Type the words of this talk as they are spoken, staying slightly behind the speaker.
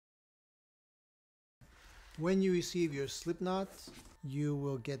When you receive your Slipp-nott, you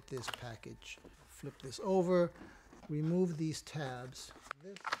will get this package. Flip this over, remove these tabs.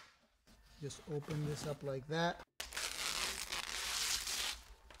 Just open this up like that.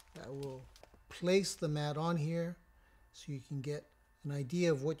 That will place the mat on here so you can get an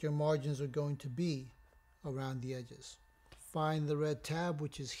idea of what your margins are going to be around the edges. Find the red tab,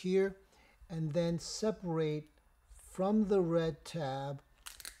 which is here, and then separate from the red tab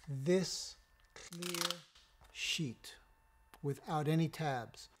this clear sheet without any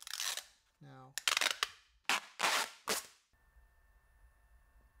tabs. Now,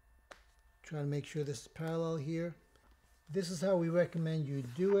 try to make sure this is parallel here. This is how we recommend you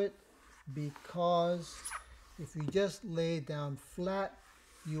do it, because if you just lay it down flat,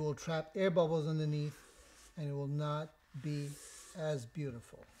 you will trap air bubbles underneath and it will not be as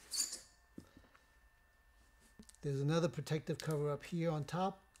beautiful. There's another protective cover up here on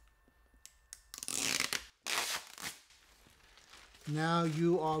top. Now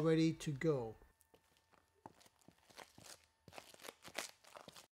you are ready to go.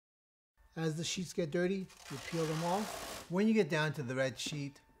 As the sheets get dirty, you peel them off. When you get down to the red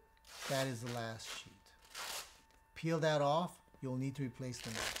sheet, that is the last sheet. Peel that off, you'll need to replace the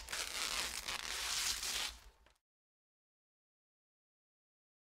mat.